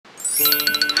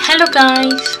Hello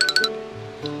guys.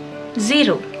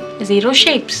 0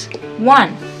 shapes.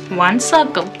 1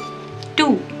 circle.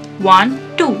 2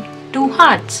 2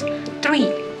 hearts. 3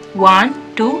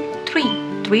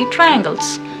 3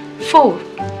 triangles. 4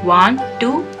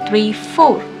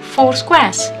 4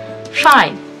 squares.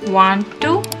 5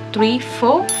 2 3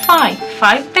 4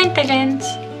 5 pentagons.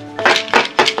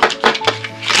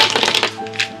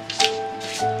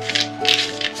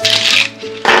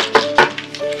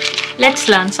 Let's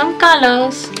learn some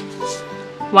colors.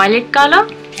 Violet color,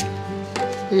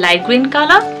 light green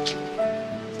color,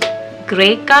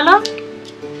 grey color,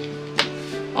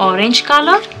 orange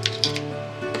color,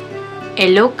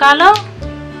 yellow color,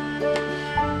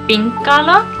 pink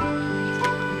color,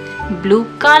 blue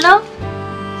color,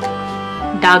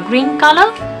 dark green color,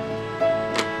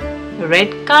 red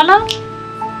color,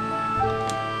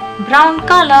 brown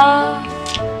color.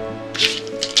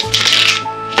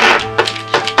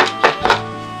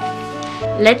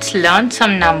 Let's learn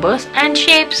some numbers and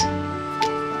shapes.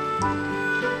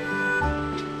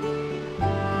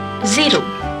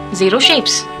 0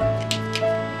 shapes.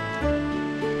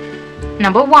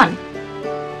 Number 1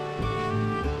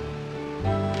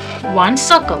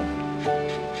 circle.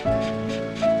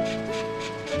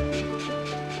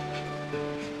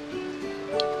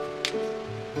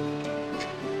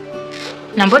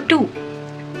 Number 2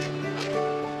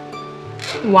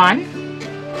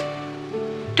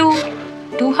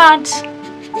 2 hearts.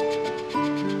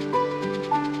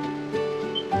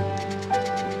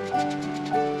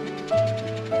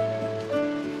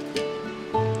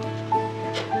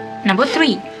 Number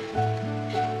 3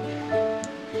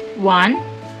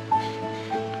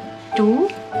 2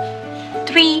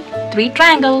 3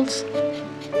 triangles.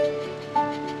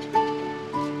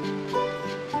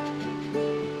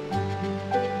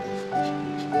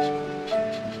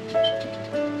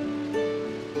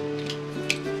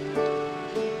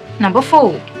 Number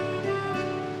 4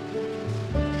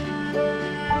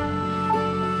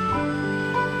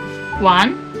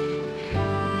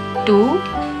 2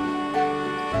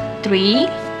 3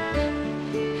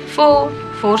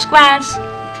 4 squares.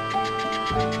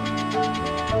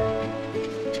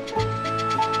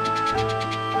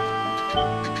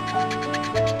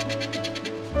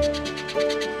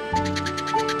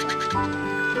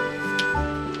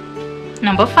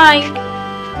 Number 5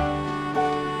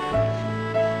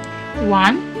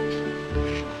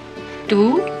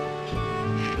 2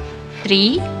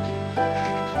 3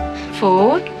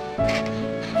 4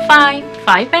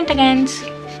 5 pentagons.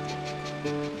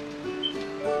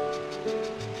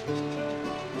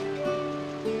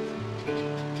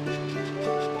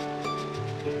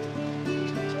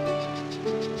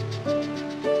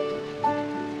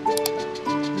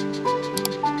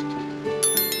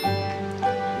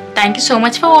 Thank you so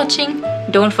much for watching.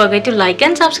 Don't forget to like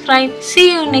and subscribe.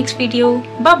 See you in next video.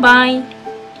 Bye bye.